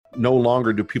no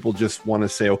longer do people just want to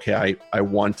say, okay, I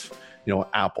want,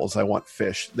 apples, I want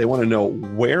fish. They want to know,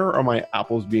 where are my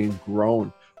apples being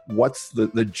grown? What's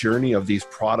the journey of these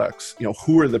products?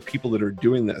 Who are the people that are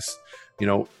doing this?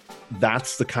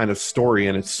 That's the kind of story,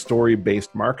 and it's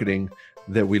story-based marketing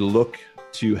that we look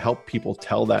to help people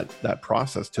tell that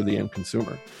process to the end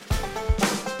consumer.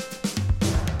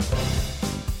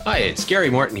 Hi, it's Gary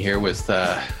Morton here with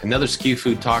another SKU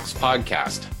Food Talks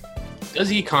podcast.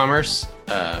 Does e-commerce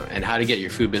and how to get your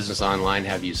food business online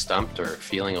have you stumped or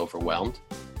feeling overwhelmed?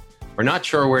 Or not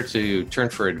sure where to turn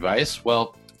for advice?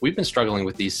 Well, we've been struggling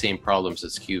with these same problems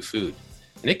at SKU Food,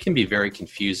 and it can be very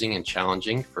confusing and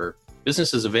challenging for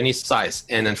businesses of any size.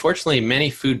 And unfortunately, many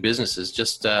food businesses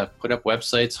just put up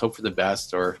websites, hope for the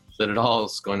best, or that it all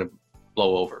is going to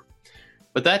blow over.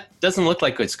 But that doesn't look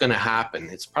like it's going to happen.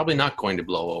 It's probably not going to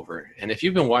blow over. And if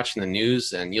you've been watching the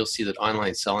news, and you'll see that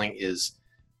online selling is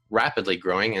rapidly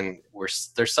growing, and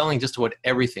they're selling just about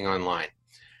everything online.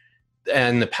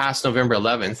 And the past November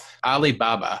 11th,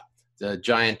 Alibaba, the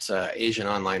giant Asian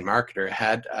online marketer,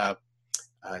 had a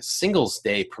Singles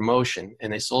Day promotion,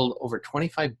 and they sold over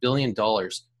 $25 billion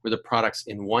worth of products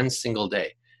in one single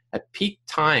day. At peak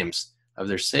times of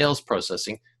their sales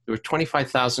processing, there were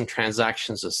 25,000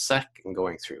 transactions a second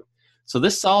going through. So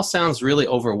this all sounds really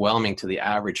overwhelming to the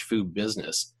average food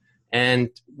business, and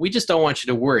we just don't want you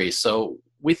to worry. So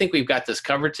we think we've got this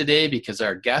covered today, because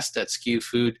our guest at SKU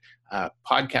Food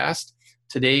podcast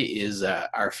today is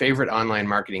our favorite online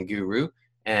marketing guru.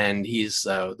 And he's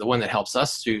the one that helps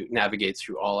us to navigate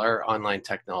through all our online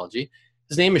technology.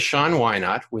 His name is Sean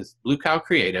Wynot with Blue Cow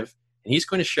Creative, and he's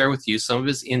going to share with you some of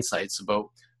his insights about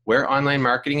where online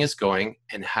marketing is going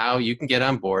and how you can get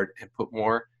on board and put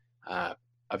more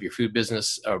of your food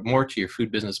business, or more to your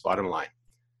food business bottom line.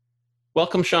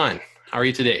 Welcome, Sean. How are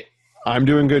you today? I'm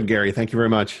doing good, Gary. Thank you very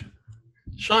much.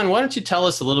 Sean, why don't you tell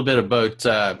us a little bit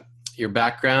about your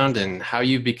background and how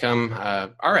you've become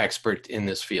our expert in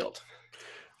this field?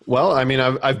 Well, I mean,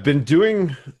 I've been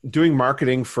doing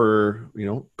marketing for,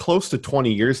 close to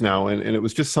 20 years now. And it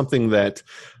was just something that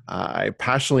I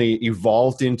passionately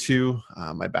evolved into.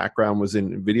 My background was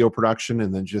in video production,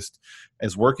 and then just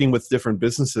as working with different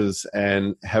businesses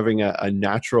and having a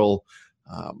natural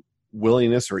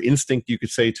willingness or instinct, you could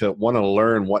say, to want to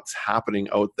learn what's happening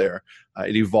out there.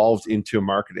 It evolved into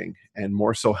marketing, and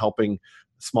more so helping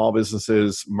small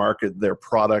businesses market their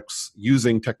products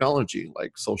using technology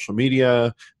like social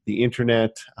media, the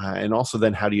internet, and also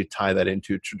then how do you tie that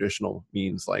into traditional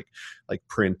means like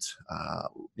print,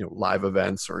 live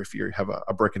events, or if you have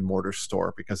a brick and mortar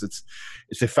store, because it's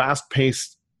a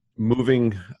fast-paced,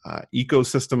 moving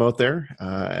ecosystem out there,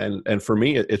 and for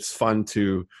me, it's fun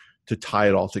to tie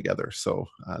it all together. So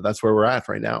that's where we're at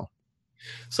right now.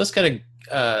 So that's kind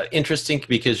of interesting,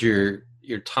 because you're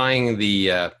tying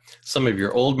the some of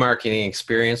your old marketing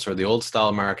experience, or the old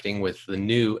style marketing, with the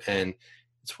new, and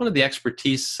it's one of the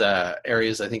expertise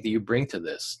areas I think that you bring to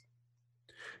this.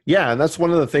 Yeah, and that's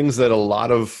one of the things that a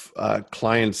lot of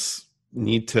clients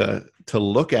need to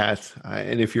look at.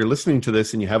 And if you're listening to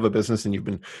this and you have a business and you've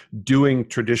been doing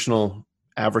traditional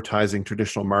advertising,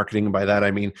 traditional marketing, and by that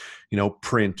I mean,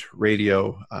 print,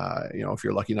 radio, if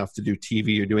you're lucky enough to do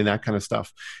TV, you're doing that kind of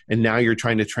stuff, and now you're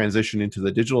trying to transition into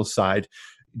the digital side,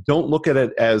 don't look at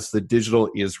it as the digital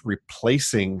is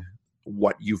replacing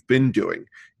what you've been doing.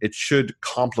 It should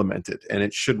complement it, and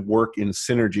it should work in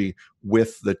synergy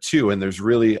with the two, and there's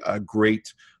really a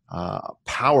great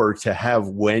power to have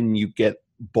when you get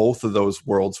both of those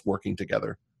worlds working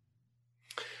together.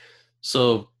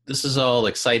 So this is all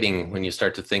exciting when you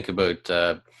start to think about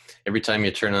every time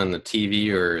you turn on the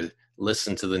TV or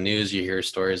listen to the news, you hear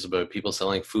stories about people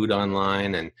selling food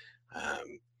online and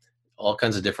all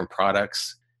kinds of different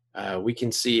products. We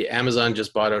can see Amazon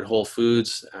just bought out Whole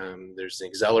Foods. There's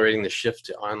accelerating the shift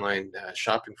to online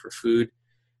shopping for food.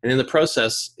 And in the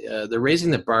process, they're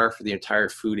raising the bar for the entire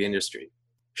food industry.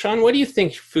 Sean, what do you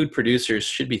think food producers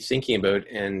should be thinking about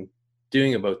and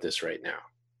doing about this right now?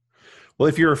 Well,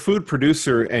 if you're a food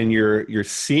producer and you're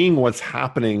seeing what's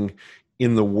happening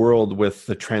in the world with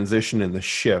the transition and the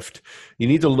shift, you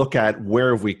need to look at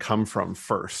where have we come from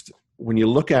first. When you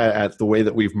look at the way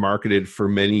that we've marketed for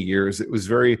many years, it was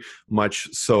very much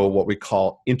so what we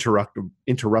call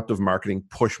interruptive marketing,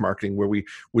 push marketing, where we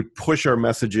would push our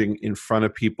messaging in front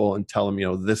of people and tell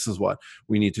them, this is what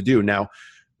we need to do. Now,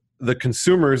 the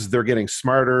consumers, they're getting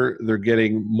smarter, they're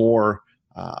getting more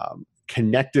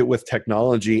connected with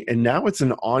technology, and now it's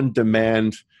an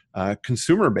on-demand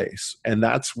consumer base. And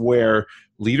that's where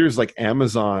leaders like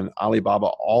Amazon, Alibaba,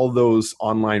 all those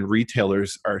online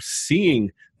retailers are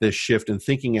seeing this shift and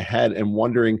thinking ahead and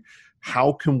wondering,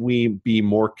 how can we be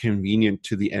more convenient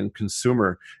to the end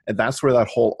consumer? And that's where that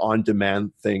whole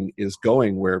on-demand thing is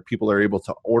going, where people are able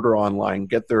to order online,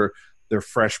 get their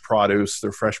fresh produce,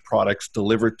 their fresh products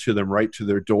delivered to them right to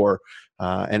their door.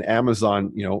 And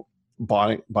Amazon,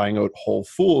 buying out Whole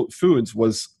Foods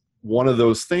was one of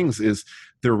those things. Is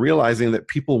they're realizing that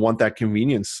people want that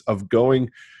convenience of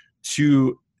going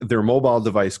to their mobile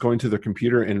device, going to their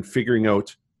computer and figuring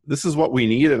out, this is what we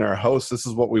need in our house. This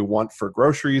is what we want for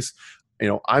groceries.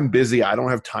 I'm busy. I don't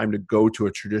have time to go to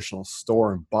a traditional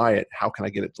store and buy it. How can I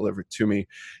get it delivered to me?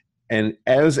 And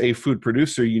as a food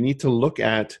producer, you need to look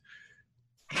at,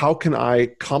 how can I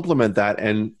complement that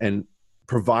and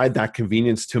provide that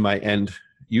convenience to my end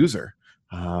user?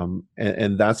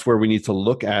 And that's where we need to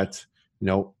look at,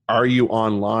 are you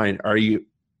online? Are you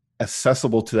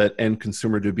accessible to that end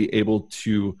consumer to be able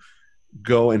to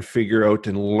go and figure out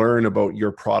and learn about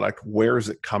your product? Where is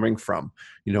it coming from?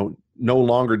 No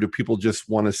longer do people just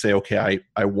want to say, okay,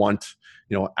 I want,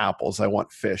 apples, I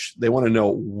want fish. They want to know,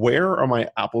 where are my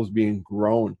apples being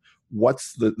grown?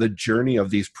 What's the journey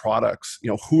of these products?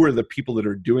 Who are the people that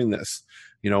are doing this?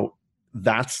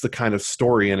 That's the kind of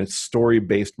story, and it's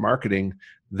story-based marketing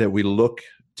that we look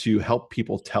to help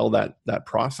people tell that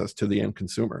process to the end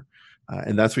consumer.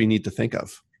 And that's what you need to think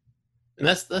of. And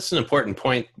that's an important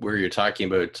point where you're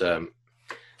talking about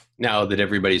now that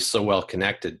everybody's so well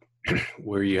connected,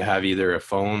 where you have either a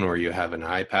phone or you have an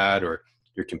iPad or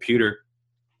your computer,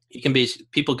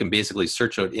 people can basically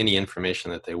search out any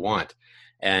information that they want.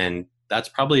 And that's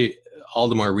probably all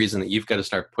the more reason that you've got to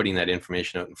start putting that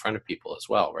information out in front of people as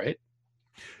well, right?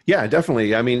 Yeah,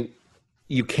 definitely. I mean,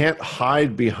 you can't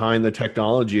hide behind the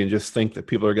technology and just think that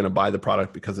people are going to buy the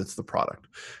product because it's the product.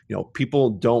 People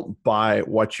don't buy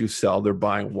what you sell; they're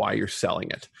buying why you're selling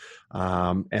it,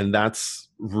 and that's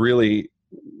really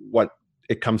what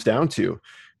it comes down to.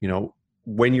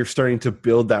 When you're starting to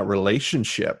build that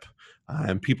relationship,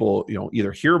 and people,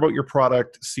 either hear about your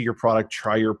product, see your product,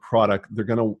 try your product, they're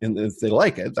going to, and if they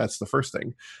like it, that's the first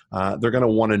thing, they're going to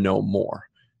want to know more.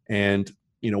 And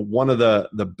one of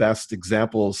the best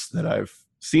examples that I've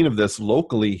seen of this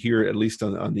locally here, at least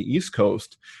on the East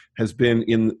Coast, has been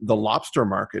in the lobster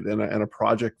market, and a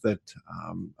project that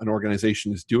an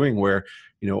organization is doing where,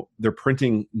 they're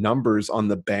printing numbers on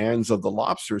the bands of the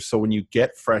lobsters. So when you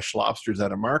get fresh lobsters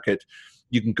at a market,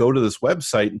 you can go to this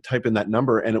website and type in that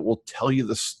number, and it will tell you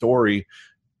the story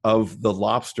of the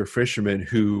lobster fisherman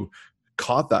who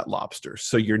caught that lobster.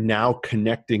 So you're now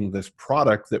connecting this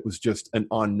product that was just an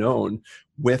unknown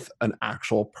with an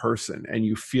actual person, and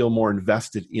you feel more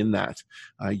invested in that.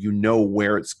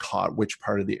 Where it's caught, which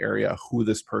part of the area, who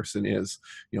this person is,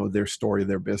 their story,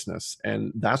 their business.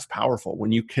 And that's powerful.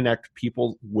 When you connect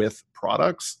people with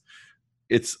products,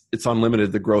 it's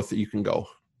unlimited, the growth that you can go.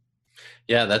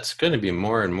 Yeah, that's going to be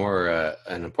more and more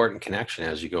an important connection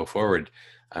as you go forward,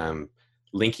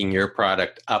 linking your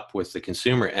product up with the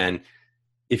consumer. And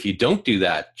if you don't do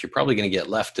that, you're probably going to get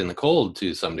left in the cold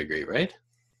to some degree, right?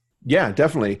 Yeah,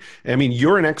 definitely. I mean,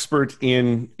 you're an expert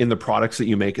in the products that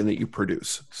you make and that you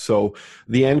produce. So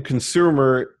the end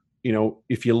consumer,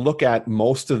 if you look at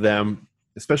most of them,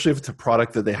 especially if it's a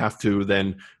product that they have to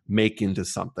then make into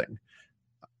something,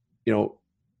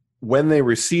 when they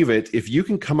receive it, if you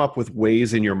can come up with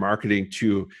ways in your marketing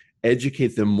to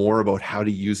educate them more about how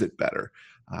to use it better.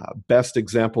 Best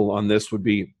example on this would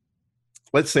be,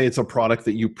 let's say it's a product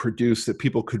that you produce that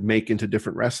people could make into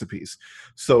different recipes.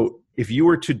 So if you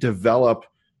were to develop,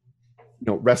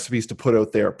 recipes to put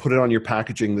out there, put it on your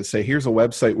packaging that say, here's a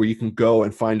website where you can go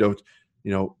and find out,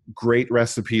 great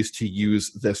recipes to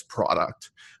use this product.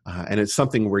 And it's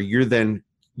something where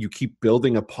you keep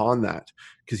building upon that,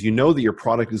 because that your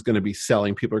product is going to be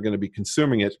selling, people are going to be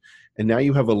consuming it. And now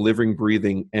you have a living,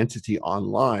 breathing entity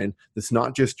online that's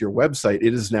not just your website,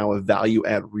 it is now a value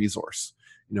add resource.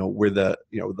 Where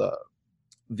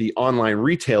the online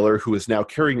retailer who is now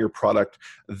carrying your product,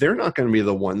 they're not going to be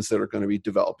the ones that are going to be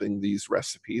developing these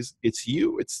recipes. It's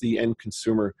you. It's the end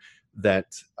consumer that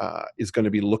is going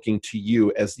to be looking to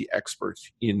you as the expert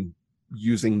in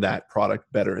using that product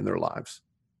better in their lives.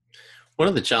 One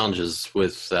of the challenges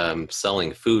with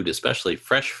selling food, especially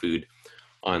fresh food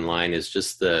online, is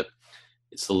just the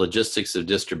logistics of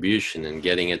distribution and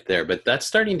getting it there. But that's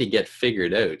starting to get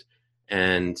figured out.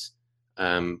 And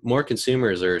more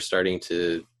consumers are starting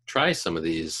to try some of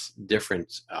these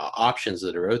different options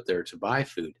that are out there to buy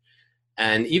food.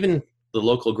 And even the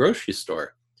local grocery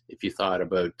store, if you thought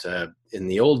about in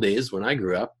the old days when I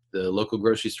grew up, the local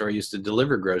grocery store used to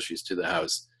deliver groceries to the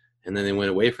house. And then they went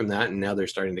away from that, and now they're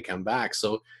starting to come back.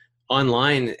 So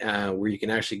online, where you can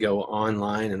actually go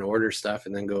online and order stuff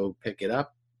and then go pick it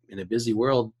up in a busy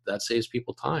world, that saves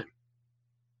people time.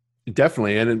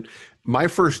 Definitely. My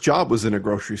first job was in a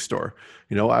grocery store.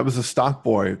 I was a stock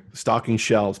boy, stocking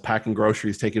shelves, packing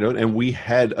groceries, taking it out, and we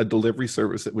had a delivery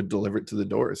service that would deliver it to the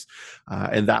doors.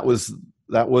 And that was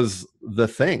the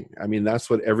thing. I mean, that's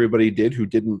what everybody did who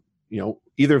didn't,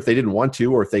 either if they didn't want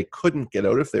to or if they couldn't get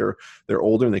out, if they're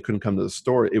older and they couldn't come to the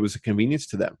store, it was a convenience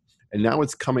to them. And now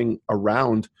it's coming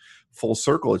around full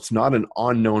circle. It's not an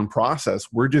unknown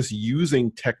process. We're just using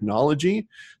technology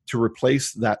to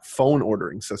replace that phone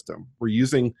ordering system. We're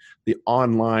using the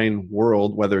online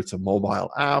world, whether it's a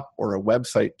mobile app or a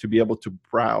website, to be able to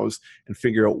browse and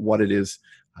figure out what it is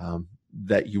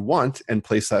that you want and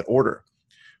place that order.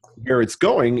 Where it's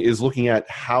going is looking at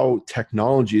how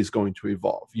technology is going to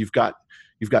evolve. You've got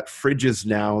fridges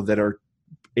now that are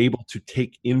able to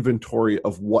take inventory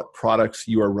of what products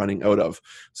you are running out of.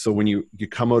 So when you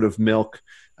come out of milk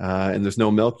and there's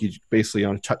no milk, you basically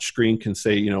on a touch screen can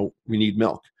say, we need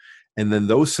milk. And then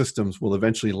those systems will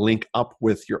eventually link up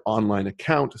with your online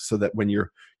account so that when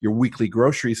your weekly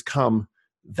groceries come,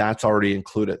 that's already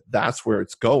included. That's where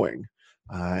it's going.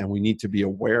 And we need to be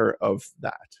aware of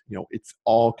that. It's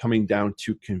all coming down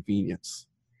to convenience.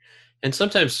 And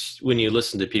sometimes when you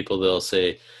listen to people, they'll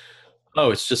say,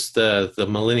 oh, it's just the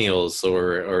millennials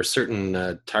or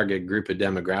certain target group of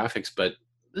demographics. But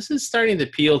this is starting to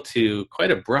appeal to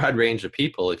quite a broad range of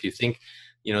people. If you think,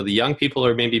 the young people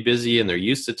are maybe busy and they're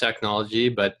used to technology,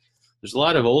 but there's a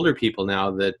lot of older people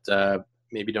now that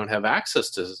maybe don't have access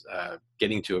to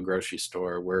getting to a grocery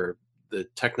store, where the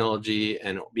technology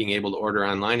and being able to order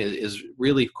online is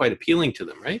really quite appealing to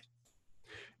them, right?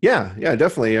 Yeah,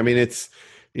 definitely. I mean,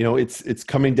 it's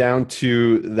coming down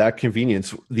to that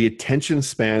convenience. The attention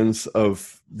spans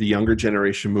of the younger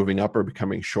generation moving up are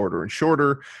becoming shorter and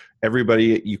shorter.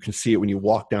 Everybody, you can see it when you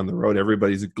walk down the road,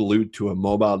 everybody's glued to a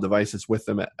mobile device that's with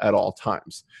them at all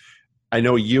times. I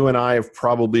know you and I have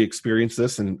probably experienced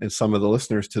this, and some of the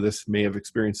listeners to this may have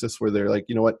experienced this, where they're like,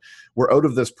 you know what, we're out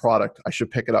of this product. I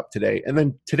should pick it up today. And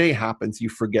then today happens, you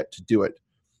forget to do it.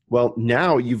 Well,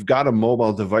 now you've got a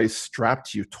mobile device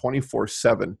strapped to you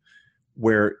 24/7,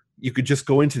 where you could just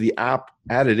go into the app,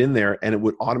 add it in there, and it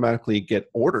would automatically get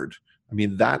ordered. I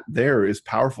mean, that there is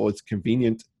powerful. It's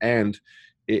convenient, and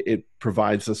it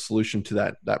provides a solution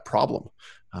to that problem.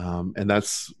 And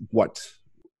that's what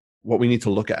we need to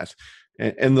look at.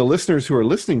 And the listeners who are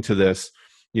listening to this,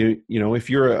 if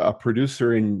you're a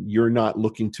producer and you're not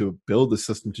looking to build the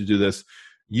system to do this,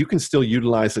 you can still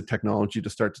utilize the technology to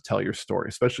start to tell your story,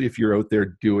 especially if you're out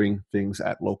there doing things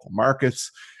at local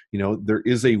markets. There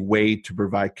is a way to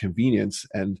provide convenience.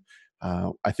 And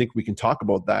I think we can talk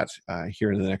about that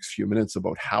here in the next few minutes,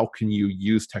 about how can you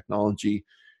use technology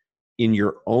in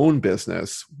your own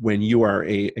business when you are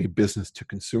a business to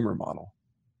consumer model.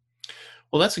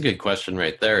 Well, that's a good question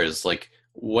right there, is like,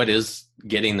 what is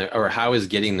how is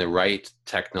getting the right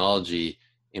technology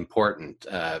important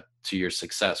to your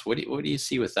success? What do you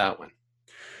see with that one?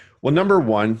 Well, number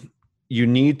one, you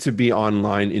need to be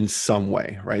online in some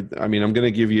way, right? I mean, I'm going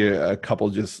to give you a couple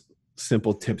just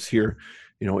simple tips here.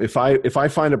 If I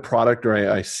find a product, or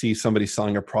I see somebody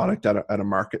selling a product at a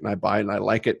market and I buy it and I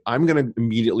like it, I'm going to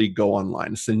immediately go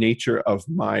online. It's the nature of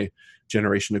my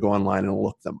generation to go online and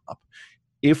look them up.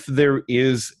 If there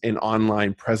is an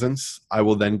online presence, I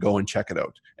will then go and check it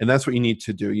out. And that's what you need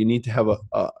to do. You need to have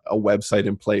a website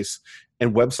in place.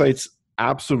 And websites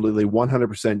absolutely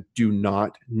 100% do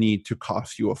not need to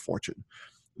cost you a fortune.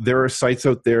 There are sites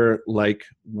out there like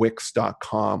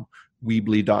Wix.com,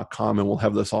 Weebly.com, and we'll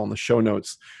have this all in the show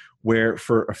notes, where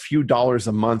for a few dollars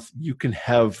a month, you can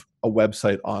have a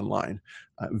website online.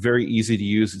 Very easy to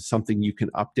use. It's something you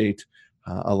can update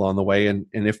along the way. And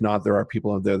if not, there are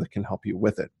people out there that can help you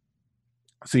with it.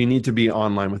 So you need to be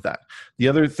online with that. The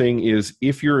other thing is,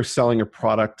 if you're selling a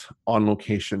product on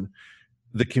location,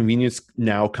 the convenience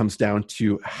now comes down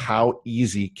to how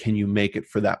easy can you make it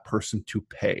for that person to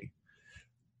pay.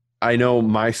 I know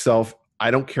myself,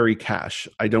 I don't carry cash.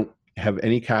 I don't have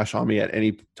any cash on me at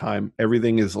any time.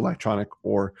 Everything is electronic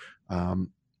or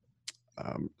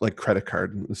like credit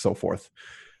card and so forth.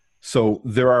 So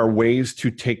there are ways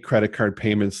to take credit card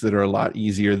payments that are a lot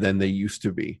easier than they used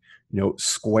to be.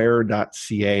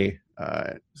 Square.ca,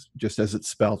 just as it's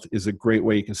spelt, is a great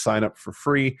way you can sign up for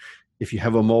free. If you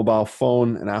have a mobile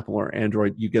phone, an Apple or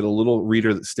Android, you get a little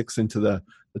reader that sticks into the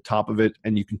top of it,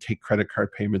 and you can take credit card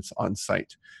payments on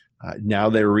site.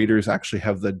 Now their readers actually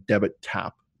have the debit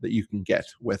tap that you can get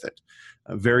with it.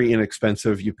 Very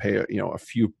inexpensive. You pay a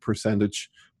few percentage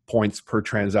points per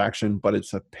transaction, but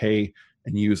it's a pay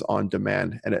and use on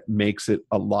demand, and it makes it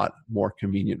a lot more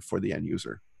convenient for the end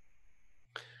user.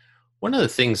 One of the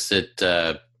things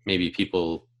that maybe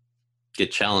people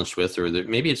get challenged with, or that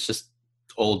maybe it's just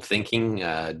old thinking,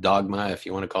 dogma, if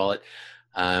you want to call it.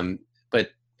 But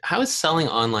how is selling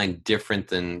online different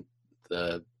than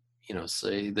the,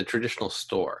 say the traditional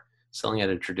store, selling at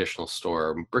a traditional store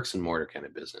or bricks and mortar kind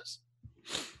of business?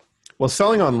 Well,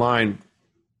 selling online,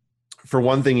 for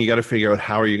one thing, you got to figure out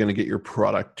how are you going to get your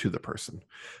product to the person.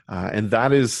 And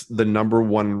that is the number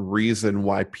one reason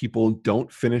why people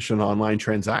don't finish an online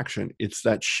transaction. It's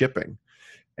that shipping.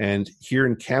 And here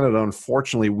in Canada,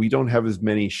 unfortunately, we don't have as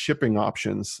many shipping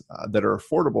options that are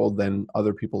affordable than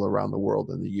other people around the world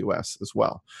in the US as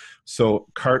well. So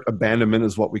cart abandonment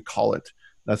is what we call it.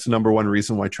 That's the number one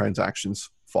reason why transactions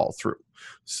fall through.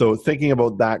 So thinking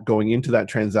about that going into that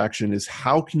transaction is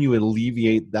how can you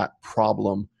alleviate that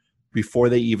problem before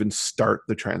they even start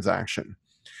the transaction?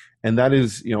 And that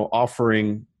is,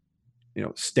 offering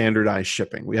standardized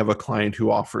shipping. We have a client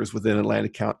who offers within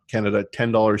Atlantic Canada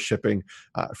 $10 shipping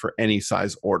for any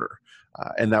size order,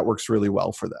 and that works really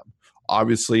well for them.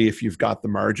 Obviously, if you've got the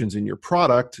margins in your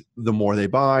product, the more they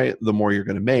buy, the more you're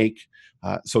going to make,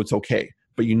 so it's okay.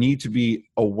 But you need to be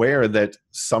aware that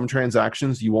some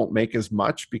transactions you won't make as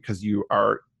much because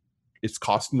it's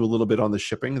costing you a little bit on the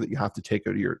shipping that you have to take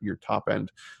out of your top end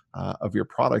of your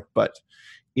product. But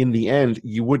in the end,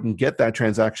 you wouldn't get that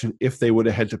transaction if they would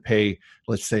have had to pay,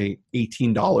 let's say,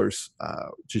 $18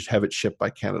 to have it shipped by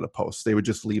Canada Post. They would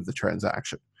just leave the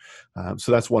transaction.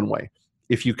 So that's one way.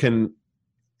 If you can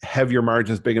have your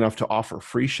margins big enough to offer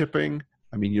free shipping,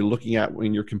 I mean, you're looking at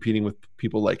when you're competing with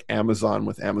people like Amazon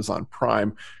with Amazon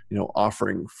Prime,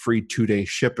 offering free 2-day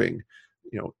shipping,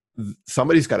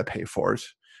 somebody's got to pay for it.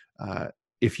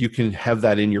 If you can have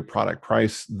that in your product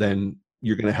price, then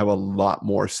you're going to have a lot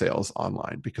more sales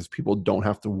online because people don't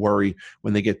have to worry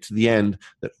when they get to the end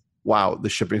that, wow, the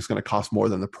shipping is going to cost more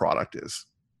than the product is.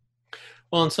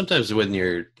 Well, and sometimes when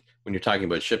you're talking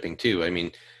about shipping too, I mean,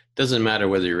 it doesn't matter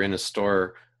whether you're in a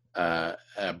store, a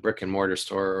brick and mortar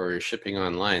store, or you're shipping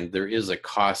online, there is a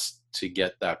cost to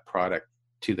get that product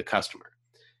to the customer.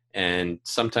 And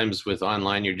sometimes with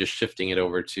online, you're just shifting it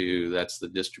over to, that's the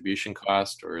distribution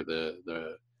cost or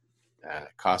the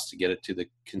cost to get it to the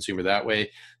consumer that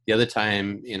way. The other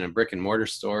time in a brick and mortar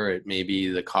store, it may be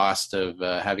the cost of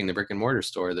having the brick and mortar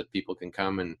store that people can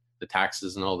come, and the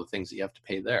taxes and all the things that you have to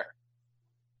pay there.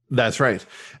 That's right.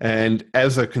 And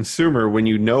as a consumer, when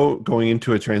going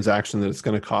into a transaction that it's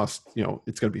going to cost,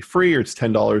 it's going to be free or it's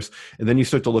 $10, and then you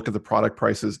start to look at the product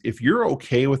prices. If you're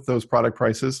okay with those product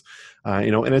prices,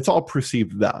 and it's all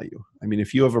perceived value. I mean,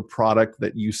 if you have a product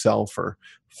that you sell for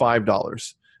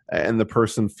 $5 and the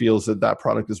person feels that that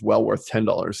product is well worth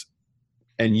 $10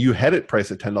 and you had it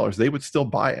priced at $10, they would still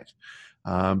buy it.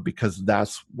 Because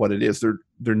that's what it is.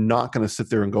 They're not going to sit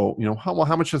there and go, how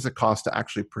much does it cost to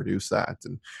actually produce that?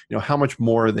 And, how much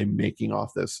more are they making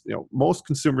off this? Most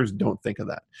consumers don't think of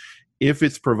that. If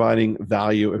it's providing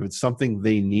value, if it's something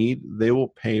they need, they will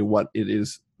pay what it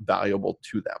is valuable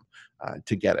to them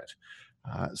to get it.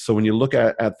 So when you look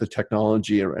at the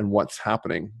technology and what's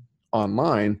happening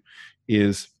online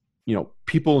is,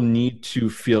 people need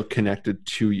to feel connected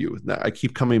to you. I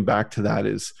keep coming back to that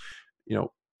is,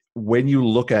 when you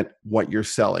look at what you're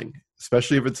selling,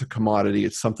 especially if it's a commodity,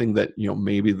 it's something that,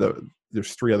 maybe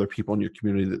there's 3 other people in your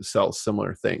community that sell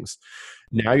similar things.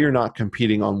 Now you're not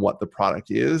competing on what the product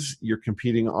is, you're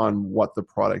competing on what the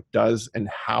product does and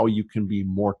how you can be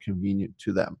more convenient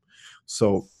to them.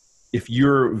 So if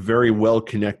you're very well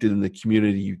connected in the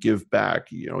community, you give back,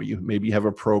 you maybe have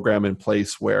a program in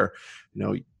place where,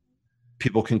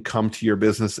 people can come to your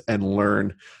business and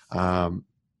learn,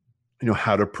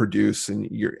 how to produce, and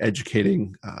you're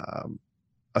educating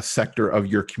a sector of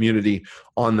your community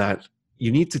on that.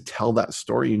 You need to tell that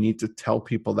story. You need to tell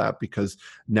people that, because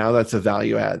now that's a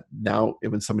value add. Now,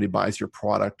 when somebody buys your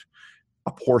product,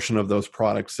 a portion of those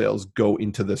product sales go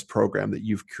into this program that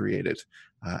you've created,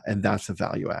 and that's a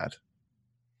value add.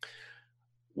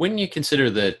 When you consider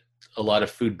that a lot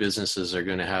of food businesses are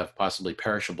going to have possibly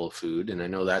perishable food, and I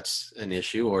know that's an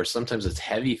issue, or sometimes it's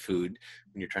heavy food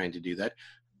when you're trying to do that,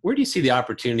 where do you see the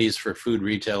opportunities for food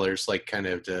retailers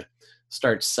to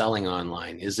start selling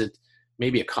online? Is it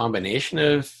maybe a combination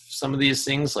of some of these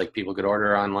things, like people could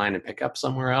order online and pick up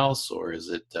somewhere else, or is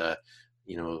it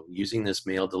using this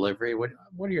mail delivery? What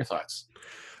are your thoughts?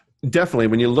 Definitely.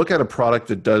 When you look at a product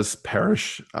that does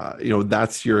perish,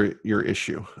 that's your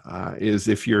issue. Is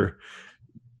if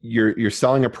you're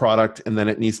selling a product and then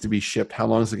it needs to be shipped, how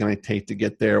long is it going to take to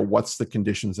get there? What's the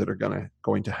conditions that are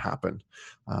going to happen?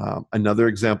 Another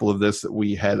example of this that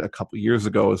we had a couple of years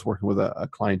ago is working with a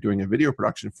client doing a video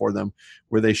production for them,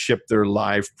 where they shipped their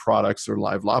live products or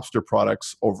live lobster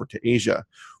products over to Asia.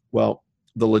 Well,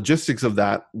 the logistics of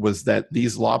that was that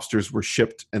these lobsters were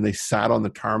shipped and they sat on the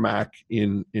tarmac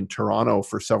in Toronto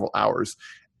for several hours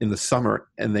in the summer,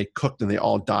 and they cooked and they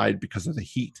all died because of the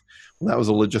heat. Well, that was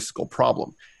a logistical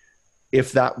problem.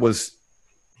 If that was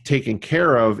taken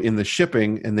care of in the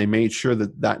shipping and they made sure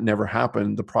that that never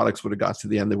happened, the products would have got to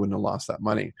the end, they wouldn't have lost that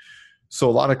money. So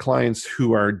a lot of clients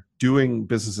who are doing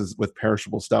businesses with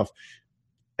perishable stuff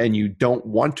and you don't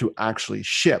want to actually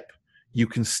ship, you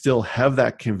can still have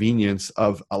that convenience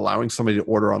of allowing somebody to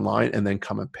order online and then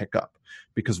come and pick up.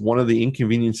 Because one of the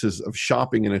inconveniences of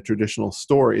shopping in a traditional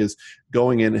store is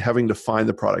going in and having to find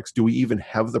the products. Do we even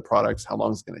have the products? How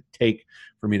long is it going to take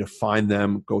for me to find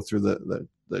them, go through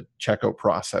the checkout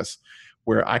process?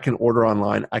 Where I can order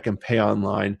online, I can pay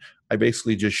online. I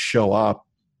basically just show up,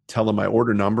 tell them my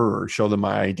order number or show them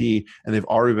my ID, and they've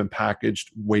already been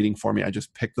packaged waiting for me. I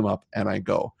just pick them up and I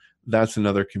go. That's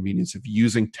another convenience of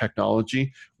using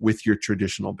technology with your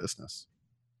traditional business.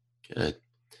 Good.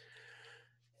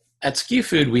 At SKU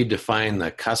Food, we define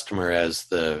the customer as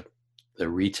the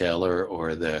retailer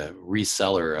or the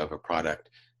reseller of a product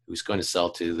who's going to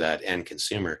sell to that end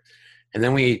consumer. And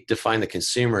then we define the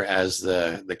consumer as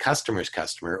the customer's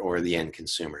customer or the end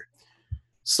consumer.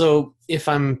 So if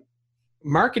I'm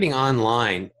marketing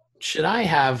online, should I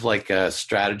have like a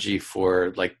strategy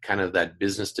for like kind of that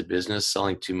business to business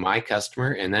selling to my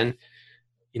customer? And then,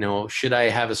 should I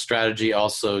have a strategy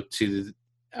also to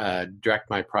direct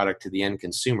my product to the end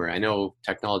consumer? I know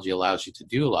technology allows you to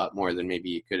do a lot more than maybe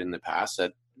you could in the past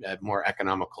at more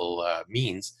economical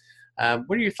means.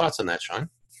 What are your thoughts on that, Sean?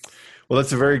 Well,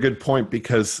 that's a very good point,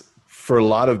 because for a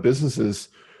lot of businesses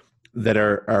that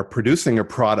are producing a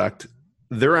product,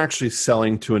 they're actually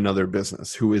selling to another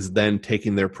business who is then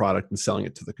taking their product and selling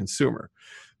it to the consumer.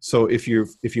 So if you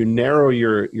narrow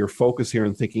your focus here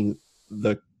and thinking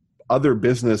the other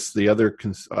business,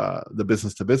 the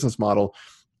business to business model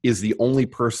is the only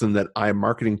person that I'm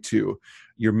marketing to,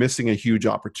 you're missing a huge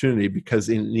opportunity, because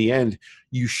in the end,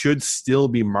 you should still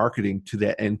be marketing to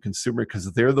the end consumer,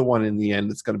 because they're the one in the end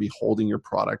that's going to be holding your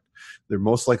product. They're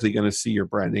most likely going to see your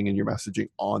branding and your messaging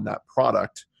on that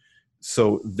product.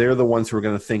 So they're the ones who are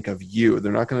going to think of you.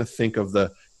 They're not going to think of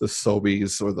the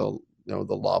Sobeys or the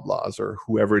Loblaws or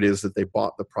whoever it is that they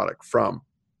bought the product from.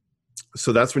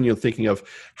 So that's when you're thinking of,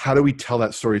 how do we tell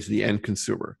that story to the end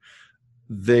consumer?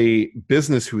 The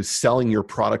business who is selling your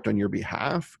product on your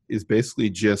behalf is basically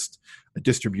just a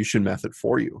distribution method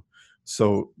for you.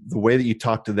 So the way that you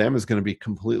talk to them is going to be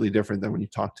completely different than when you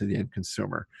talk to the end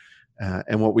consumer.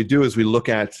 And what we do is we look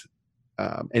at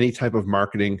any type of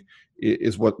marketing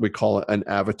is what we call an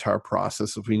avatar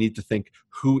process. If we need to think,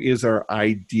 who is our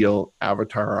ideal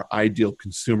avatar, our ideal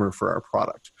consumer for our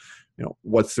product?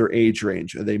 What's their age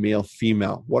range? Are they male,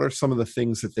 female? What are some of the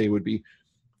things that they would be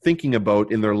thinking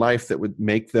about in their life that would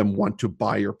make them want to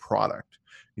buy your product?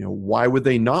 Why would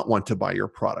they not want to buy your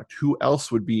product? Who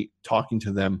else would be talking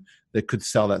to them that could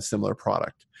sell that similar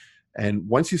product? And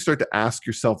once you start to ask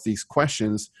yourself these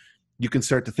questions, you can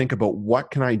start to think about, what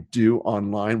can I do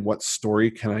online? What story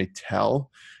can I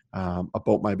tell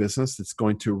about my business that's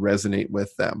going to resonate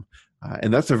with them?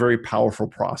 And that's a very powerful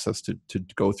process to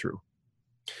go through.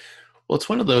 Well, it's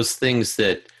one of those things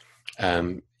that,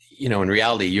 in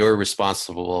reality, you're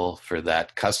responsible for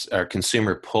that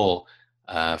consumer pull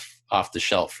off the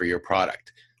shelf for your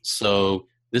product. So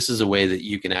this is a way that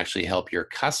you can actually help your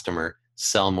customer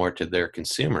sell more to their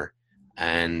consumer.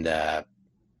 And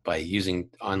by using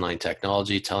online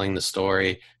technology, telling the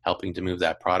story, helping to move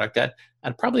that product at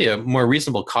probably a more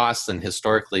reasonable cost than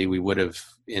historically we would have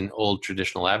in old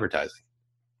traditional advertising.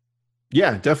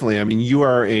 Yeah, definitely. I mean,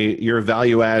 you're a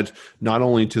value add not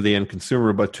only to the end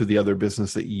consumer, but to the other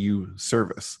business that you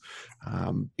service.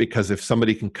 Because if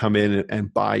somebody can come in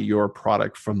and buy your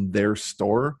product from their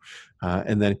store,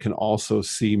 and then can also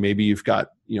see, maybe you've got,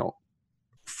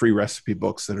 free recipe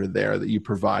books that are there that you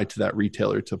provide to that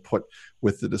retailer to put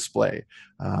with the display.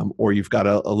 Or you've got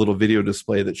a little video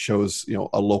display that shows,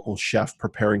 a local chef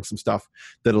preparing some stuff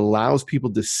that allows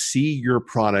people to see your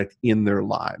product in their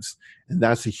lives. And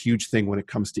that's a huge thing when it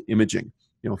comes to imaging.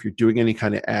 If you're doing any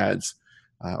kind of ads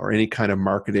or any kind of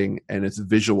marketing and it's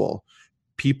visual,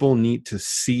 people need to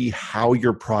see how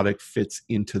your product fits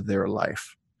into their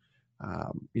life.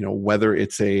 Whether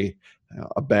it's a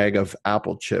bag of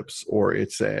apple chips, or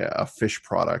it's a fish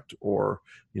product, or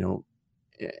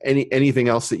anything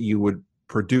else that you would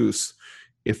produce,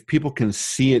 if people can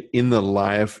see it in their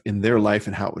life and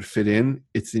how it would fit in,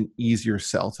 it's an easier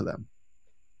sell to them.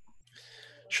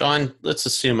 Sean, let's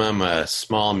assume I'm a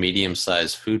small,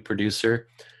 medium-sized food producer,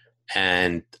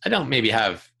 and I don't maybe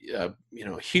have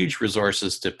huge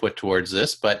resources to put towards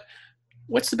this, but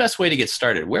what's the best way to get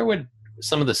started? Where would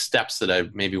some of the steps that I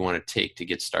maybe want to take to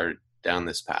get started down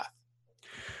this path?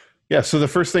 Yeah. So the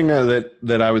first thing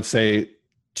that I would say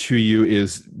to you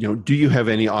is, do you have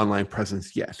any online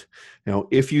presence yet?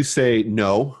 If you say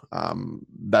no,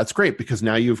 that's great, because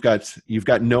now you've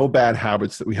got no bad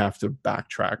habits that we have to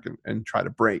backtrack and try to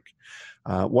break.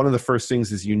 One of the first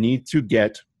things is you need to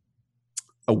get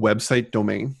a website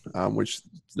domain, which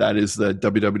that is the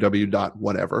www.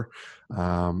 Whatever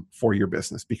for your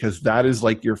business, because that is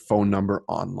like your phone number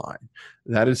online.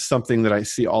 That is something that I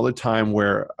see all the time,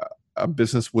 where a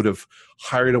business would have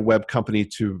hired a web company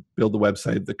to build the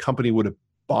website. The company would have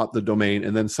bought the domain,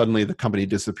 and then suddenly the company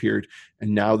disappeared.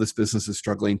 And now this business is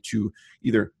struggling to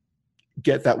either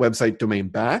get that website domain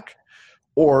back,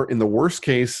 or in the worst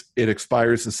case, it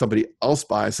expires and somebody else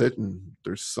buys it, and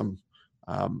there's some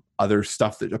other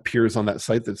stuff that appears on that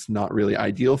site that's not really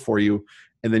ideal for you.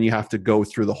 And then you have to go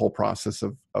through the whole process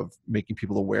of making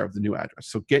people aware of the new address.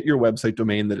 So get your website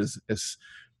domain that is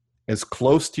as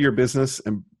close to your business,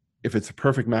 and if it's a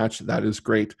perfect match, that is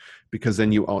great, because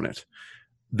then you own it.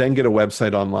 Then get a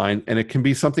website online, and it can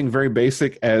be something very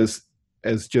basic as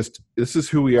just, this is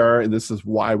who we are and this is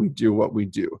why we do what we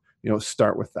do.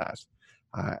 Start with that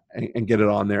and get it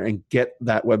on there, and get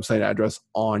that website address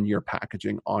on your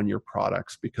packaging, on your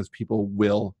products, because people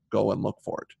will go and look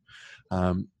for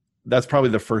it. That's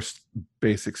probably the first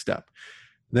basic step.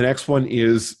 The next one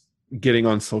is getting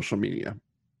on social media.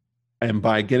 And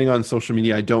by getting on social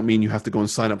media, I don't mean you have to go and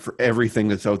sign up for everything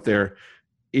that's out there.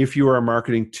 If you are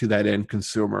marketing to that end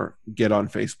consumer, get on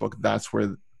Facebook. That's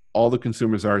where all the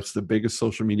consumers are. It's the biggest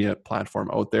social media platform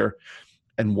out there.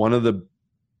 And one of the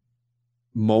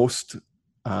most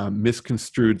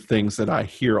misconstrued things that I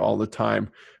hear all the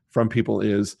time from people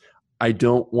is, I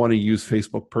don't want to use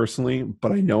Facebook personally,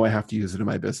 but I know I have to use it in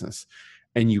my business.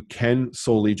 And you can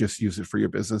solely just use it for your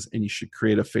business, and you should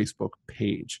create a Facebook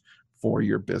page for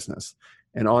your business.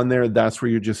 And on there, that's where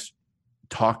you're just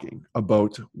talking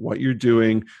about what you're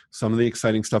doing, some of the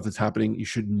exciting stuff that's happening. You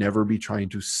should never be trying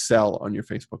to sell on your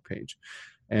Facebook page.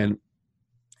 And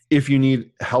if you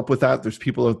need help with that, there's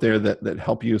people out there that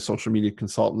help you, social media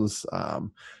consultants.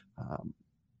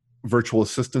 Virtual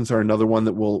assistants are another one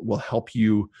that will help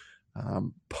you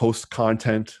post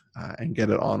content and get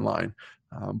it online.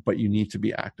 But you need to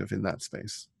be active in that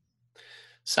space.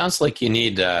 Sounds like you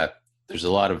need, there's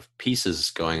a lot of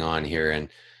pieces going on here, and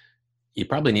you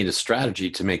probably need a strategy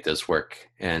to make this work.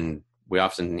 And we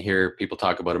often hear people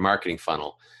talk about a marketing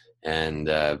funnel and,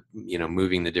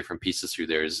 moving the different pieces through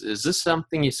there. Is this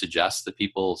something you suggest that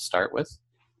people start with?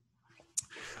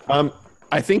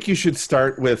 I think you should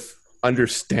start with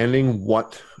understanding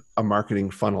what a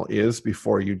marketing funnel is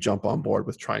before you jump on board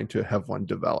with trying to have one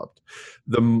developed.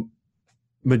 The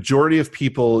majority of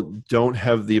people don't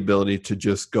have the ability to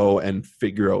just go and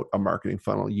figure out a marketing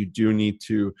funnel. You do need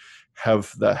to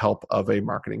have the help of a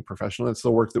marketing professional. It's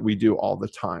the work that we do all the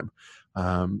time.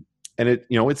 And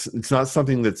it's not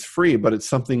something that's free, but it's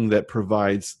something that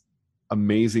provides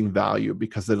amazing value,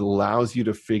 because it allows you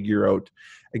to figure out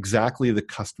exactly the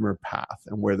customer path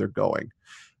and where they're going.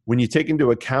 When you take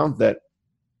into account that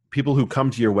people who come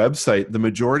to your website, the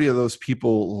majority of those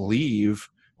people leave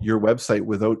your website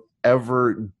without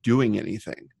ever doing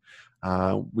anything.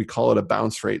 We call it a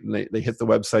bounce rate, and they hit the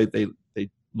website, they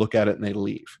look at it, and they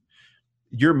leave.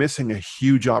 You're missing a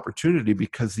huge opportunity,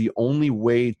 because the only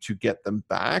way to get them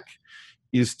back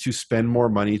is to spend more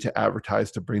money to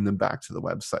advertise to bring them back to the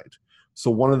website. So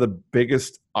one of the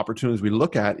biggest opportunities we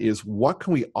look at is, what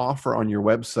can we offer on your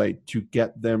website to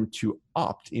get them to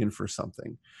opt in for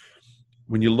something?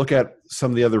 When you look at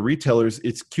some of the other retailers,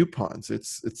 it's coupons.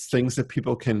 It's things that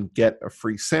people can get a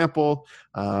free sample,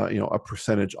 a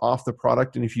percentage off the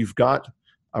product. And if you've got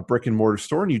a brick and mortar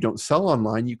store and you don't sell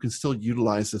online, you can still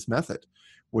utilize this method,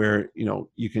 where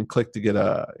you can click to get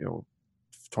a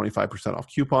 25%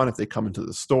 off coupon if they come into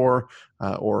the store,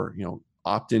 or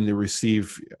opt in to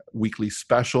receive weekly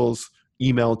specials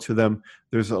emailed to them.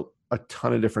 There's a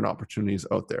ton of different opportunities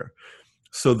out there.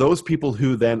 So those people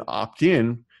who then opt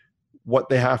in, what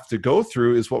they have to go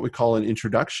through is what we call an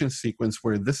introduction sequence,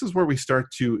 where this is where we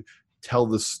start to tell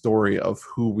the story of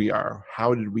who we are.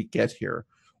 How did we get here?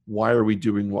 Why are we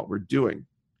doing what we're doing?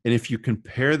 And if you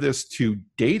compare this to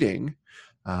dating,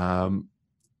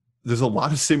 there's a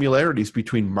lot of similarities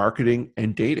between marketing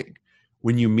and dating.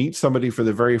 When you meet somebody for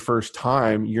the very first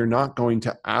time, you're not going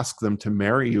to ask them to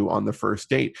marry you on the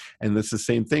first date. And it's the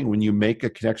same thing. When you make a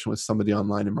connection with somebody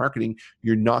online in marketing,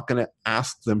 you're not going to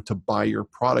ask them to buy your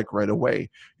product right away.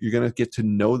 You're going to get to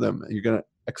know them. You're going to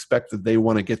expect that they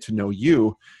want to get to know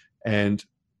you. And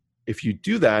if you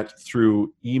do that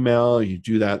through email, you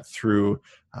do that through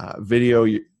video,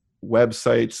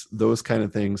 websites, those kind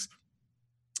of things,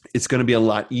 it's going to be a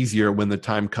lot easier when the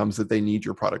time comes that they need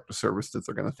your product or service, that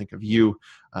they're going to think of you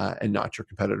and not your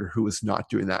competitor who is not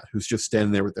doing that, who's just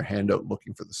standing there with their hand out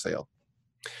looking for the sale.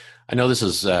 I know this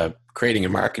is creating a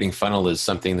marketing funnel is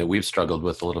something that we've struggled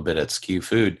with a little bit at Skew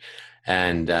Food.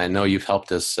 And I know you've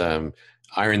helped us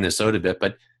iron this out a bit,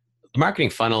 but the marketing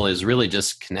funnel is really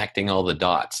just connecting all the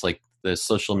dots, like the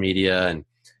social media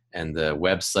and the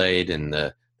website and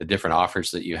the different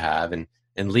offers that you have, and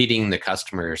leading the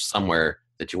customer somewhere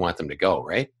that you want them to go,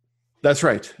 right? That's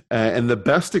right. And the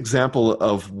best example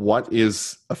of what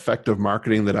is effective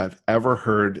marketing that I've ever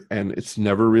heard, and it's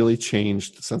never really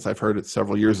changed since I've heard it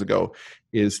several years ago,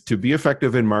 is to be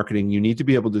effective in marketing, you need to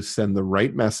be able to send the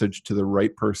right message to the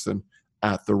right person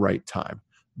at the right time.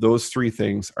 Those three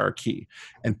things are key.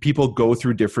 And people go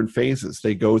through different phases.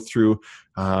 They go through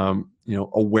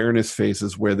awareness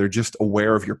phases where they're just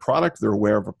aware of your product, they're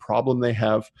aware of a problem they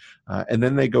have, and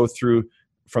then they go through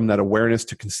from that awareness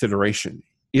to consideration.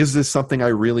 Is this something I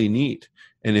really need?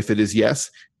 And if it is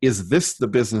yes, is this the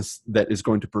business that is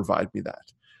going to provide me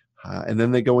that? And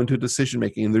then they go into decision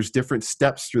making. And there's different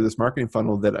steps through this marketing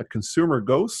funnel that a consumer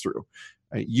goes through.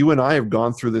 You and I have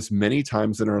gone through this many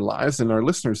times in our lives, and our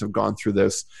listeners have gone through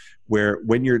this, where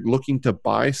when you're looking to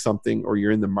buy something or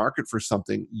you're in the market for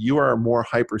something, you are more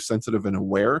hypersensitive and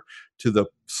aware to the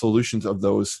solutions of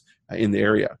those in the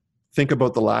area. Think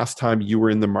about the last time you were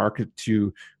in the market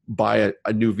to buy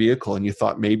a new vehicle and you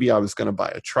thought, maybe I was going to buy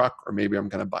a truck, or maybe I'm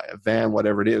going to buy a van,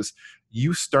 whatever it is.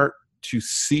 You start to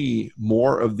see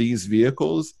more of these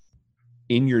vehicles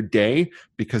in your day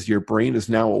because your brain is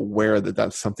now aware that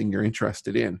that's something you're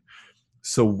interested in.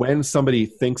 So when somebody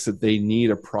thinks that they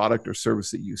need a product or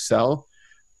service that you sell,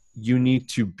 you need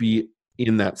to be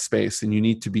in that space and you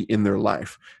need to be in their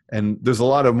life. And there's a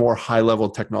lot of more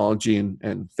high-level technology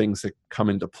and things that come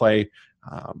into play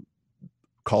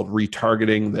called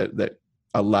retargeting that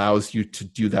allows you to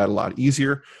do that a lot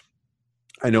easier.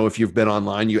 I know if you've been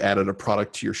online, you added a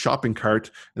product to your shopping cart,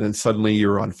 and then suddenly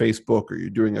you're on Facebook or you're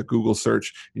doing a Google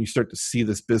search and you start to see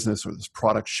this business or this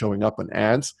product showing up in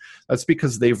ads. That's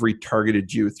because they've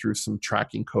retargeted you through some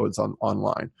tracking codes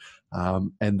online.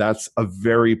 And that's a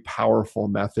very powerful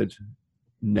method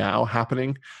now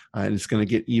happening, and it's going to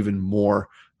get even more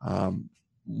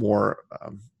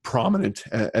prominent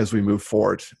as we move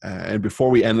forward. And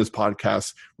before we end this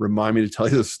podcast, remind me to tell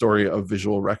you the story of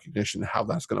visual recognition, how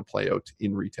that's going to play out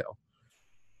in retail.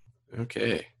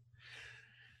 Okay.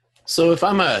 So if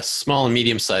I'm a small and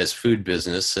medium-sized food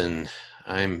business and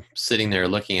I'm sitting there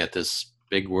looking at this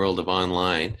big world of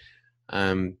online,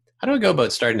 how do I go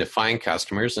about starting to find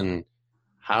customers, and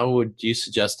how would you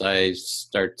suggest I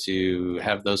start to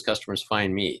have those customers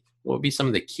find me? What would be some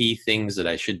of the key things that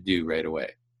I should do right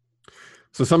away?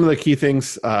 So some of the key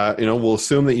things, we'll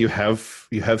assume that you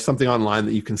have something online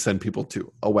that you can send people to,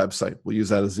 a website. We'll use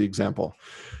that as the example.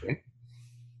 Okay.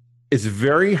 It's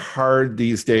very hard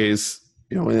these days,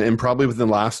 and probably within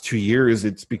the last 2 years,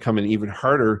 it's becoming even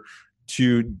harder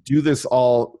to do this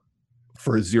all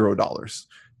for $0,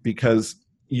 because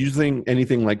using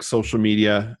anything like social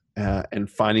media and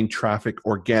finding traffic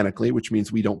organically, which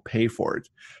means we don't pay for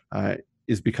it,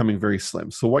 is becoming very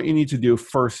slim. So what you need to do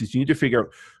first is you need to figure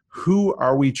out, who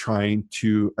are we trying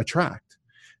to attract?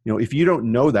 If you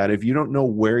don't know that, if you don't know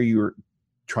where you're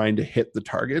trying to hit the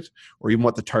target, or even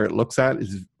what the target looks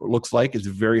like, it's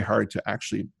very hard to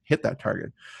actually hit that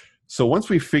target. So once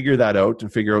we figure that out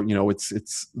and figure out,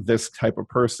 it's this type of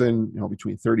person,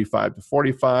 between 35 to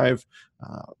 45,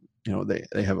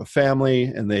 they have a family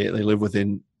and they live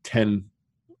within 10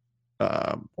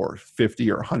 or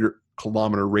 50 or 100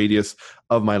 kilometer radius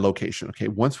of my location. Okay,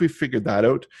 once we figured that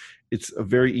out, it's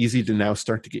very easy to now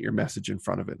start to get your message in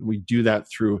front of it. And we do that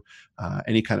through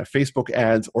any kind of Facebook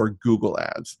ads or Google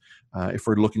ads if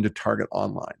we're looking to target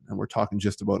online. And we're talking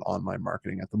just about online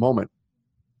marketing at the moment.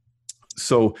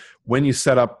 So when you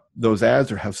set up those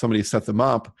ads or have somebody set them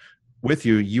up with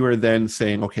you, you are then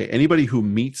saying, okay, anybody who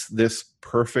meets this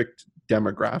perfect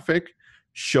demographic,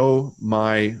 show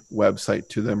my website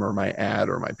to them, or my ad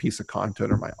or my piece of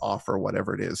content or my offer,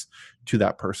 whatever it is, to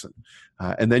that person.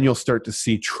 And then you'll start to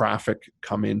see traffic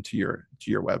come into your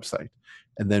website.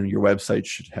 And then your website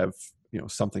should have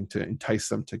something to entice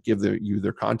them to give you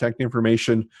their contact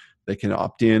information. They can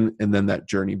opt in, and then that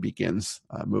journey begins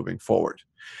moving forward.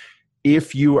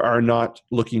 If you are not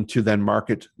looking to then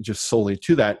market just solely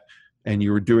to that, and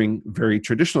you were doing very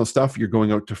traditional stuff, you're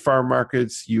going out to farm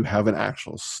markets, you have an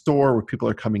actual store where people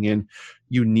are coming in,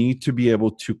 you need to be able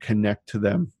to connect to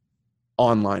them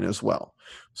online as well.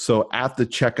 So at the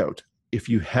checkout, if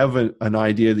you have an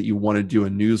idea that you want to do a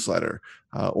newsletter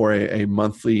or a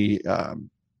monthly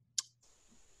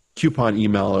coupon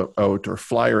email out or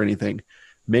flyer or anything,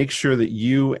 make sure that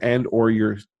you and or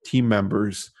your team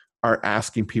members are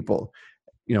asking people,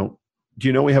 do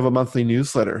you know we have a monthly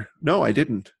newsletter? No, I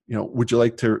didn't. Would you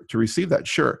like to receive that?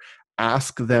 Sure.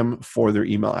 Ask them for their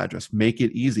email address. Make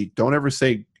it easy. Don't ever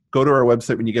say, go to our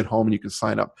website when you get home and you can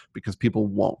sign up, because people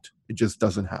won't. It just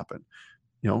doesn't happen.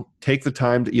 Take the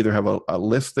time to either have a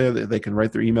list there that they can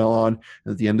write their email on,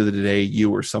 and at the end of the day,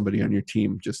 you or somebody on your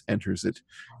team just enters it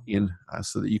in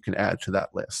so that you can add to that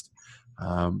list.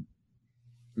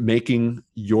 Making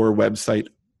your website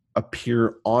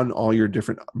appear on all your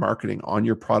different marketing, on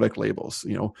your product labels.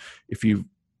 If you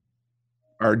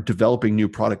are developing new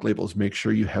product labels, make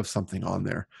sure you have something on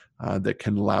there that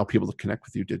can allow people to connect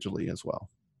with you digitally as well.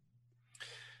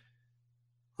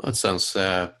 Well, that sounds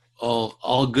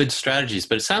all good strategies,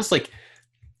 but it sounds like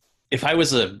if I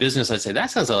was a business, I'd say that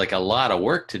sounds like a lot of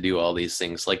work to do all these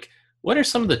things. Like, what are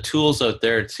some of the tools out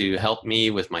there to help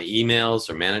me with my emails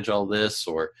or manage all this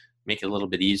or make it a little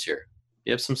bit easier?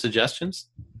 You have some suggestions?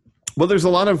 Well, there's a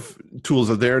lot of tools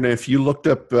out there, and if you looked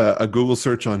up a Google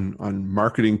search on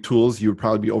marketing tools, you would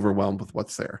probably be overwhelmed with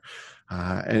what's there.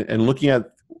 And looking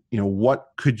at, what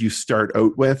could you start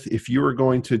out with if you were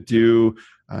going to do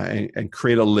and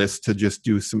create a list to just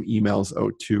do some emails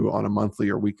out to on a monthly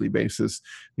or weekly basis.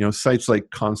 Sites like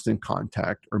Constant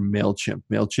Contact or MailChimp.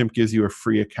 MailChimp gives you a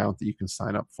free account that you can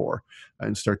sign up for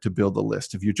and start to build a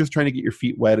list. If you're just trying to get your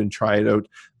feet wet and try it out,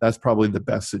 that's probably the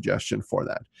best suggestion for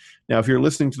that. Now, if you're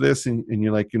listening to this and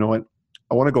you're like, what,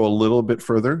 I want to go a little bit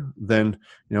further, then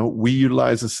we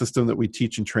utilize a system that we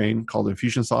teach and train called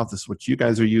Infusionsoft. This is what you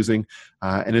guys are using,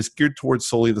 and it's geared towards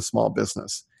solely the small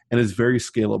business, and it's very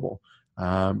scalable.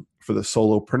 For the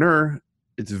solopreneur,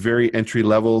 it's very entry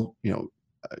level.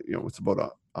 It's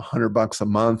about $100 a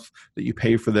month that you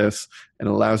pay for this, and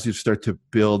allows you to start to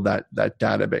build that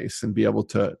database and be able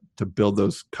to build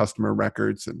those customer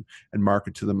records and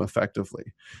market to them effectively.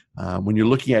 When you're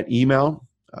looking at email,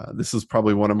 this is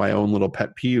probably one of my own little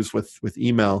pet peeves with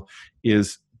email,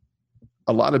 is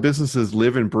a lot of businesses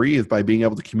live and breathe by being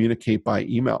able to communicate by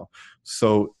email.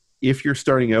 So if you're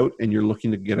starting out and you're looking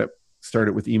to get it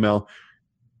started with email,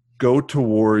 go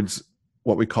towards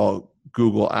what we call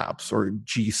Google Apps, or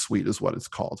G Suite is what it's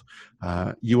called.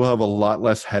 You will have a lot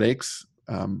less headaches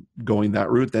going that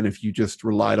route than if you just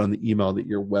relied on the email that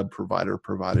your web provider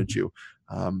provided you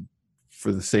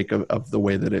for the sake of the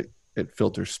way that it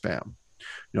filters spam.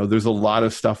 There's a lot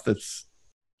of stuff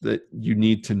that you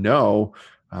need to know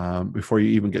before you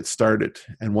even get started.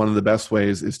 And one of the best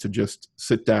ways is to just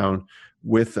sit down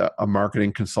with a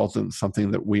marketing consultant,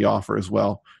 something that we offer as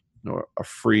well, a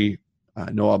free,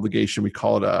 no obligation. We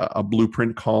call it a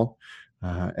blueprint call.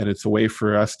 And it's a way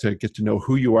for us to get to know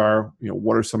who you are,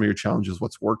 what are some of your challenges,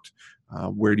 what's worked,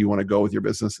 where do you want to go with your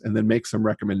business, and then make some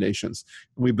recommendations.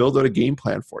 And we build out a game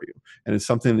plan for you. And it's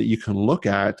something that you can look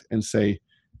at and say,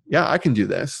 yeah, I can do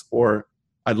this, or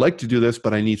I'd like to do this,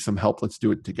 but I need some help. Let's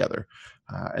do it together.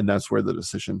 And that's where the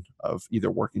decision of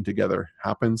either working together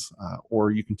happens,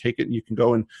 or you can take it and you can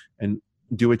go and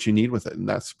do what you need with it. And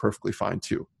that's perfectly fine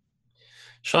too.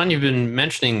 Sean, you've been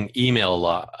mentioning email a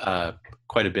lot,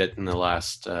 quite a bit in the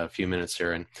last few minutes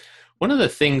here. And one of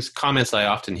the comments I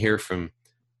often hear from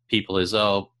people is,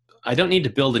 oh, I don't need to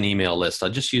build an email list. I'll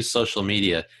just use social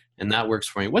media and that works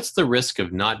for me. What's the risk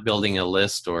of not building a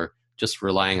list or just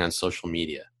relying on social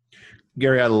media?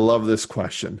 Gary, I love this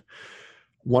question.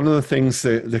 One of the things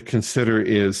to consider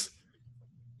is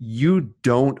you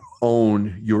don't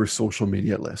own your social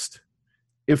media list.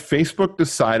 If Facebook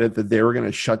decided that they were going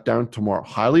to shut down tomorrow,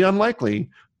 highly unlikely,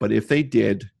 but if they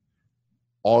did,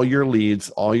 all your leads,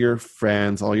 all your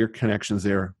friends, all your connections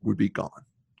there would be gone.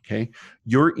 Okay?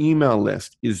 Your email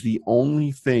list is the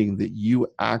only thing that you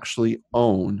actually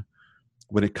own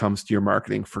when it comes to your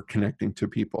marketing for connecting to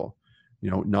people.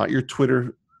 Not your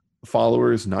Twitter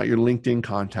followers, not your LinkedIn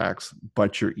contacts,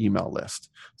 but your email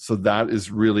list. So that is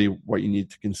really what you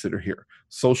need to consider here.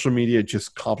 Social media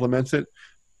just complements it,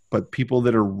 but people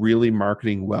that are really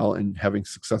marketing well and having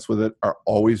success with it are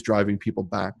always driving people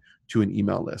back to an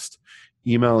email list.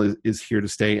 Email is here to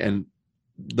stay, and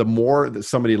the more that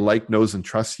somebody knows, and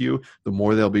trusts you, the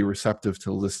more they'll be receptive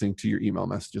to listening to your email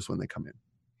messages when they come in.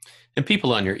 And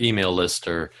people on your email list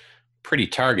are pretty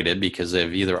targeted because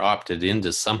they've either opted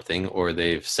into something or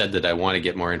they've said that I want to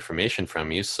get more information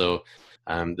from you. So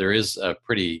there is a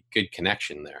pretty good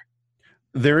connection there.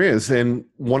 There is. And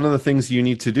one of the things you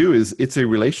need to do is it's a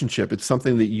relationship. It's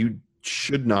something that you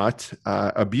should not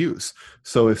abuse.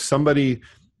 So if somebody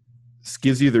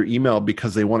gives you their email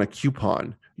because they want a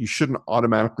coupon, you shouldn't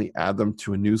automatically add them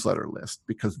to a newsletter list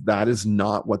because that is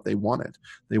not what they wanted.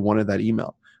 They wanted that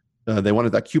email. they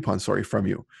wanted that coupon, sorry, from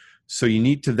you. So you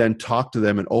need to then talk to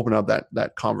them and open up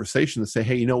that conversation and say,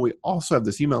 hey, we also have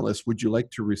this email list. Would you like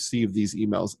to receive these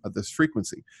emails at this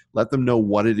frequency? Let them know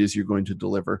what it is you're going to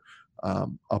deliver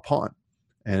upon.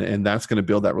 And that's going to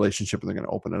build that relationship, and they're going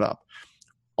to open it up.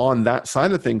 On that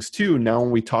side of things too, now when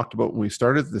we talked about, when we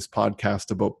started this podcast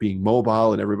about being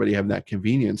mobile and everybody having that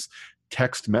convenience,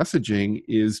 text messaging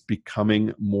is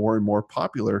becoming more and more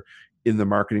popular in the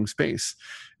marketing space.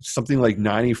 Something like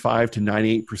 95 to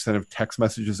 98% of text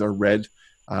messages are read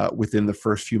within the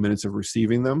first few minutes of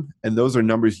receiving them. And those are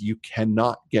numbers you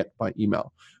cannot get by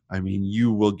email. I mean,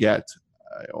 you will get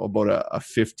about a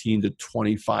 15 to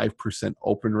 25%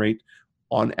 open rate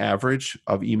on average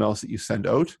of emails that you send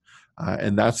out.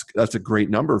 And that's a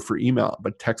great number for email.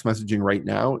 But text messaging right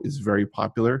now is very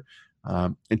popular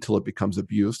until it becomes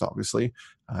abused, obviously.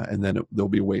 And then there'll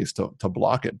be ways to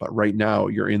block it. But right now,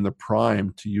 you're in the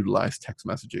prime to utilize text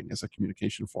messaging as a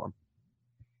communication form.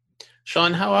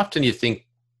 Sean, how often do you think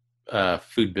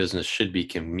food business should be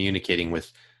communicating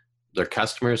with their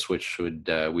customers, which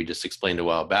we just explained a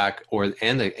while back,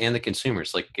 and the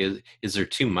consumers? Like, is there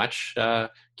too much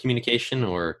communication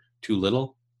or too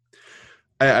little?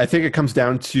 I think it comes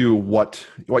down to what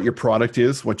your product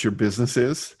is, what your business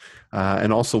is,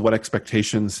 and also what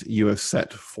expectations you have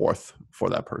set forth for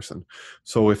that person.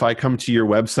 So if I come to your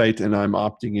website and I'm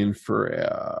opting in for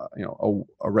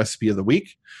a recipe of the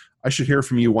week, I should hear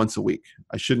from you once a week.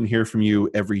 I shouldn't hear from you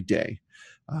every day.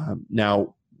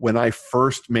 Now, when I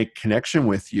first make connection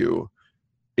with you,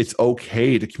 it's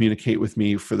okay to communicate with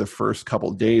me for the first couple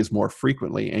of days more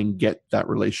frequently and get that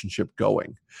relationship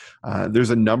going. There's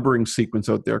a numbering sequence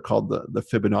out there called the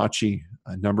Fibonacci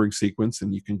numbering sequence,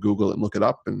 and you can Google it and look it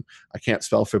up. And I can't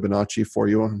spell Fibonacci for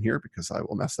you on here because I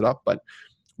will mess it up. But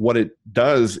what it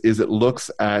does is it looks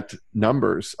at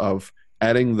numbers of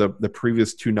adding the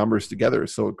previous two numbers together.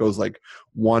 So it goes like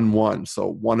 1, 1. So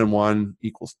 1 and 1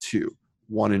 equals 2.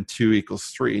 1 and 2 equals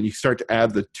 3. And you start to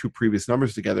add the two previous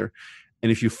numbers together.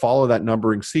 And if you follow that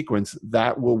numbering sequence,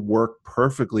 that will work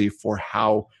perfectly for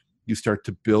how you start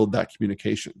to build that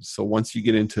communication. So once you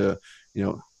get into,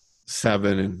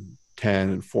 7 and 10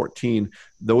 and 14,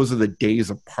 those are the days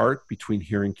apart between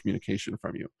hearing communication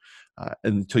from you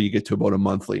until you get to about a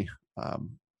monthly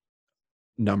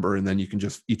number. And then you can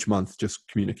just each month just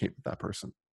communicate with that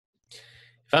person.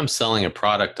 If I'm selling a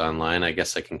product online, I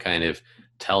guess I can kind of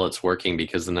tell it's working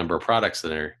because the number of products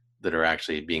that are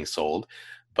actually being sold.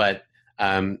 But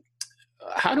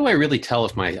how do I really tell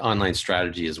if my online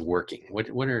strategy is working?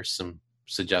 What are some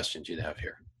suggestions you'd have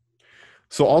here?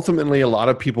 So ultimately, a lot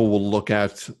of people will look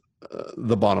at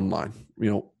the bottom line.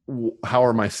 How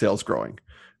are my sales growing?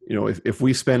 If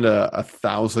we spend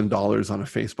 $1,000 on a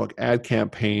Facebook ad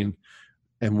campaign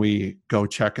and we go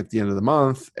check at the end of the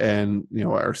month and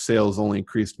our sales only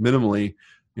increased minimally,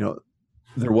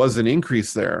 there was an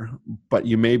increase there, but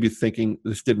you may be thinking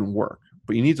this didn't work.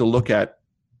 But you need to look at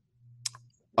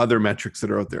other metrics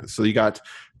that are out there. So you got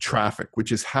traffic,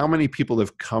 which is how many people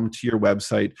have come to your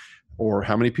website or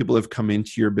how many people have come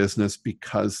into your business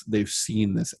because they've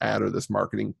seen this ad or this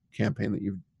marketing campaign that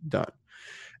you've done.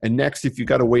 And next, if you've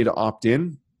got a way to opt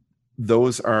in,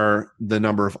 those are the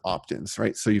number of opt-ins,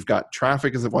 right? So you've got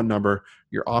traffic as one number,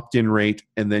 your opt-in rate,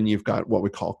 and then you've got what we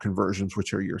call conversions,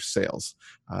 which are your sales.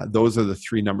 Those are the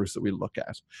three numbers that we look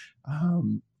at.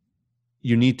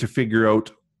 You need to figure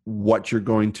out what you're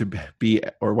going to be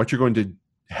or what you're going to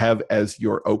have as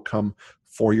your outcome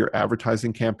for your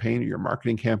advertising campaign or your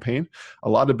marketing campaign. A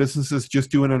lot of businesses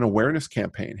just doing an awareness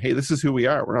campaign. Hey, this is who we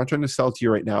are. We're not trying to sell to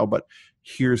you right now, but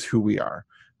here's who we are.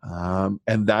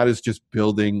 And that is just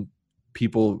building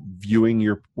people viewing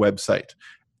your website.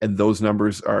 And those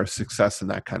numbers are a success in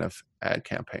that kind of ad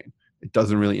campaign. It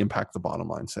doesn't really impact the bottom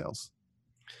line sales.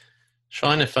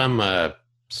 Sean, if I'm a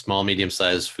small,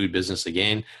 medium-sized food business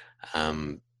again,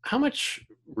 how much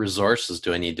resources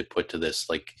do I need to put to this?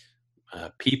 Like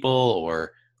people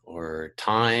or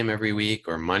time every week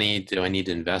or money do I need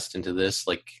to invest into this?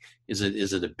 Like, is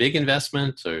it a big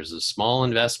investment or is it a small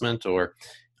investment? Or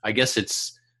I guess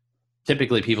it's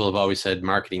typically people have always said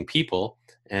marketing people.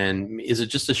 And is it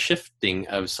just a shifting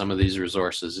of some of these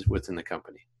resources within the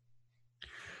company?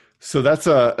 So that's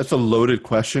a loaded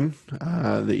question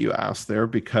that you asked there,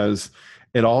 because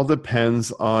it all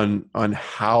depends on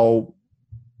how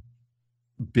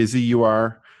busy you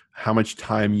are, how much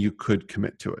time you could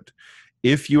commit to it.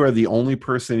 If you are the only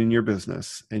person in your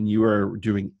business and you are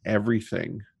doing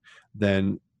everything,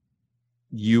 then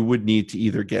you would need to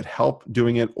either get help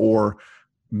doing it or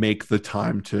make the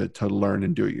time to learn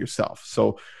and do it yourself.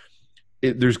 So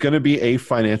there's going to be a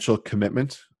financial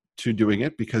commitment to doing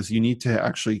it because you need to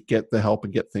actually get the help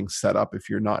and get things set up if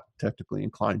you're not technically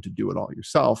inclined to do it all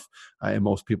yourself, and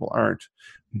most people aren't.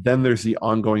 Then there's the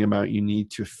ongoing amount you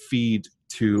need to feed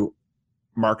to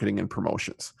marketing and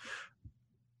promotions.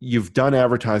 You've done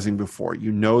advertising before.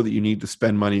 You know that you need to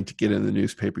spend money to get in the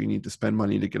newspaper. You need to spend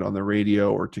money to get on the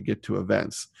radio or to get to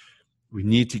events. We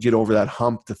need to get over that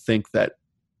hump to think that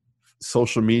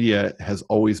social media has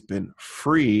always been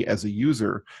free as a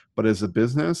user, but as a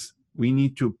business, we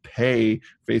need to pay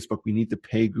Facebook, we need to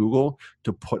pay Google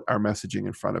to put our messaging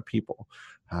in front of people.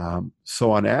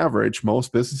 So on average,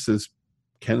 most businesses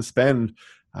can spend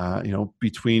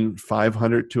between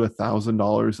 $500 to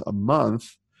 $1,000 a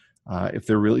month if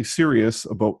they're really serious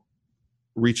about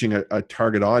reaching a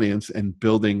target audience and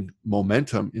building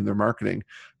momentum in their marketing,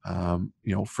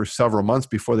 for several months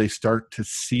before they start to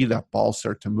see that ball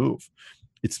start to move.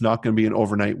 It's not going to be an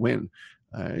overnight win.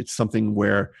 It's something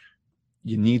where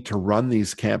you need to run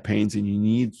these campaigns and you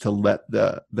need to let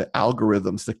the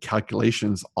algorithms, the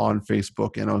calculations on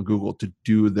Facebook and on Google to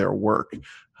do their work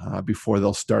before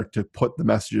they'll start to put the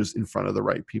messages in front of the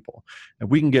right people. And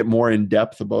we can get more in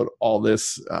depth about all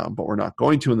this, but we're not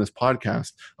going to in this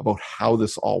podcast about how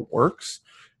this all works.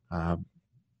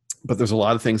 But there's a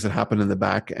lot of things that happen in the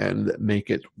back end that make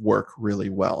it work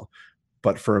really well.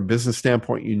 But for a business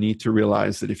standpoint, you need to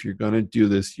realize that if you're going to do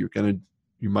this, you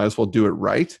might as well do it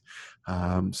right.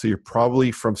 So you're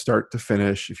probably from start to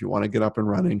finish, if you want to get up and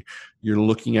running, you're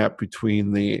looking at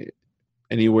between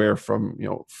anywhere from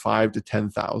 $5,000 to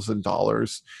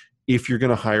 $10,000 if you're going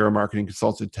to hire a marketing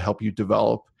consultant to help you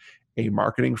develop a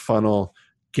marketing funnel,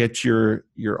 get your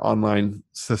online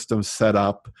system set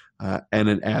up, and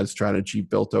an ad strategy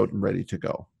built out and ready to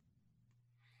go.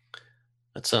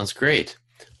 That sounds great.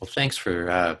 Well, thanks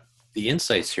for the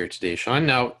insights here today, Sean.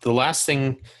 Now, the last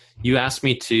thing you asked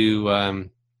me to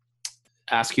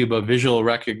ask you about visual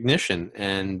recognition,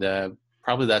 and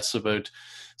probably that's about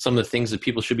some of the things that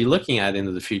people should be looking at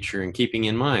into the future and keeping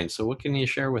in mind. So what can you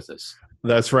share with us?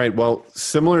 That's right. Well,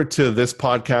 similar to this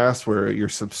podcast where your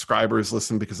subscribers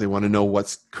listen because they want to know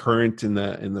what's current in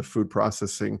the food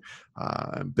processing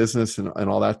business and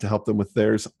all that to help them with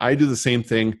theirs, I do the same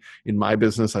thing in my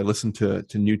business. I listen to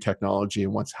new technology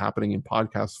and what's happening in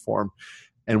podcast form.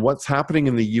 And what's happening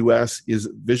in the US is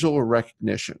visual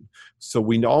recognition. So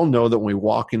we all know that when we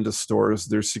walk into stores,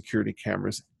 there's security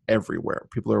cameras everywhere.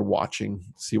 People are watching,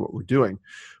 see what we're doing.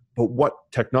 But what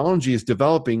technology is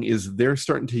developing is they're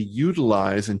starting to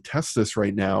utilize and test this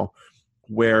right now,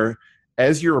 where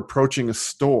as you're approaching a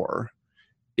store,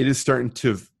 it is starting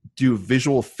to do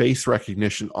visual face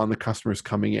recognition on the customers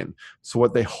coming in. So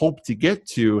what they hope to get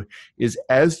to is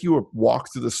as you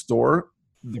walk through the store,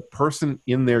 the person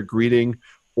in there greeting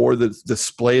or the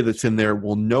display that's in there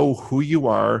will know who you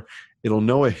are. It'll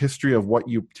know a history of what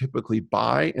you typically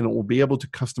buy, and it will be able to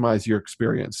customize your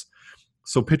experience.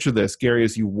 So picture this, Gary,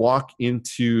 as you walk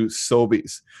into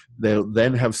Sobeys, they'll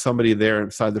then have somebody there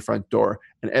inside the front door.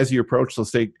 And as you approach, they'll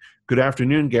say, "Good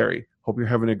afternoon, Gary. Hope you're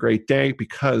having a great day,"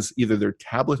 because either their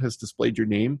tablet has displayed your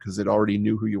name because it already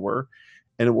knew who you were,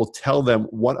 and it will tell them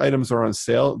what items are on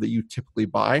sale that you typically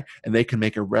buy, and they can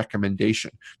make a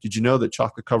recommendation. Did you know that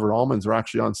chocolate-covered almonds are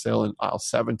actually on sale in aisle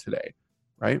 7 today,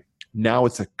 right? Now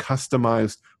it's a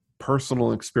customized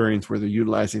personal experience where they're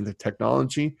utilizing the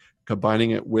technology,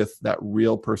 combining it with that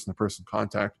real person-to-person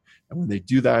contact. And when they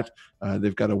do that,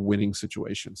 they've got a winning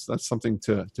situation. So that's something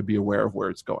to be aware of where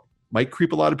it's going. Might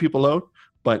creep a lot of people out,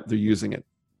 but they're using it.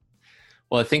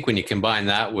 Well, I think when you combine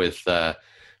that with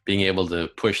being able to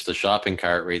push the shopping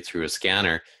cart right through a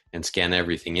scanner and scan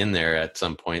everything in there at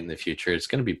some point in the future, it's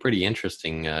going to be pretty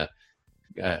interesting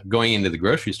going into the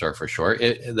grocery store for sure.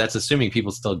 That's assuming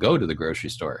people still go to the grocery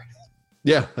store.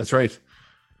 Yeah, that's right.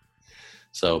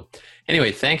 So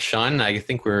anyway, thanks, Sean. I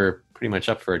think we're pretty much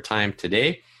up for our time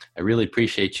today. I really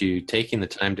appreciate you taking the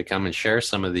time to come and share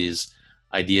some of these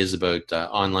ideas about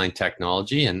online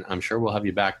technology. And I'm sure we'll have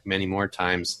you back many more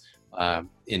times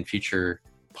in future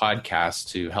podcasts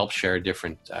to help share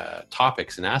different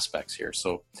topics and aspects here.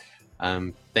 So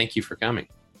thank you for coming.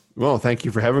 Well, thank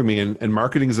you for having me. And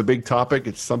marketing is a big topic.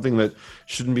 It's something that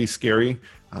shouldn't be scary.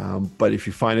 But if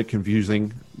you find it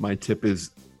confusing, my tip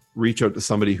is reach out to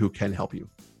somebody who can help you.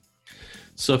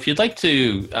 So if you'd like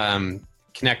to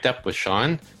connect up with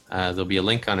Sean, there'll be a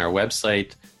link on our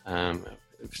website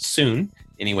soon,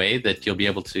 anyway, that you'll be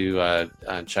able to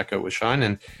check out with Sean.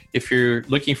 And if you're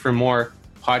looking for more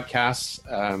podcasts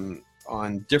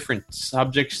on different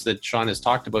subjects that Sean has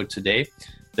talked about today,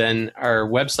 then our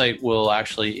website will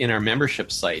actually, in our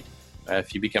membership site,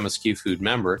 if you become a SKU Food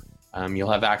member,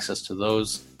 you'll have access to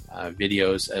those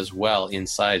videos as well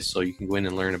inside. So you can go in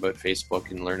and learn about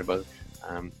Facebook and learn about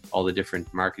all the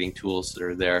different marketing tools that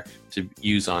are there to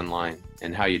use online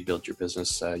and how you'd build your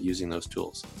business using those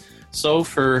tools. So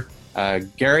for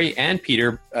Gary and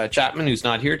Peter Chapman, who's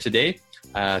not here today,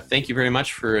 thank you very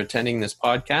much for attending this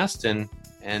podcast,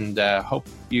 and hope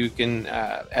you can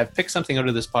have picked something out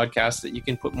of this podcast that you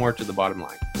can put more to the bottom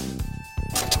line.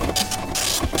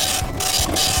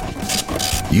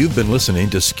 You've been listening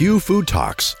to Skew Food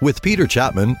Talks with Peter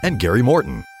Chapman and Gary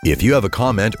Morton. If you have a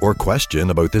comment or question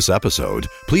about this episode,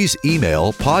 please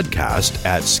email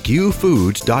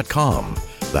podcast@skewfood.com.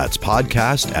 That's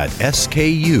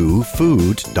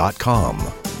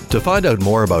podcast@skufood.com. To find out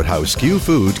more about how Skew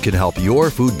Food can help your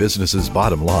food business's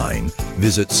bottom line,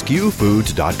 visit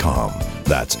skewfood.com.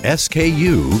 That's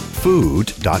skufood.com.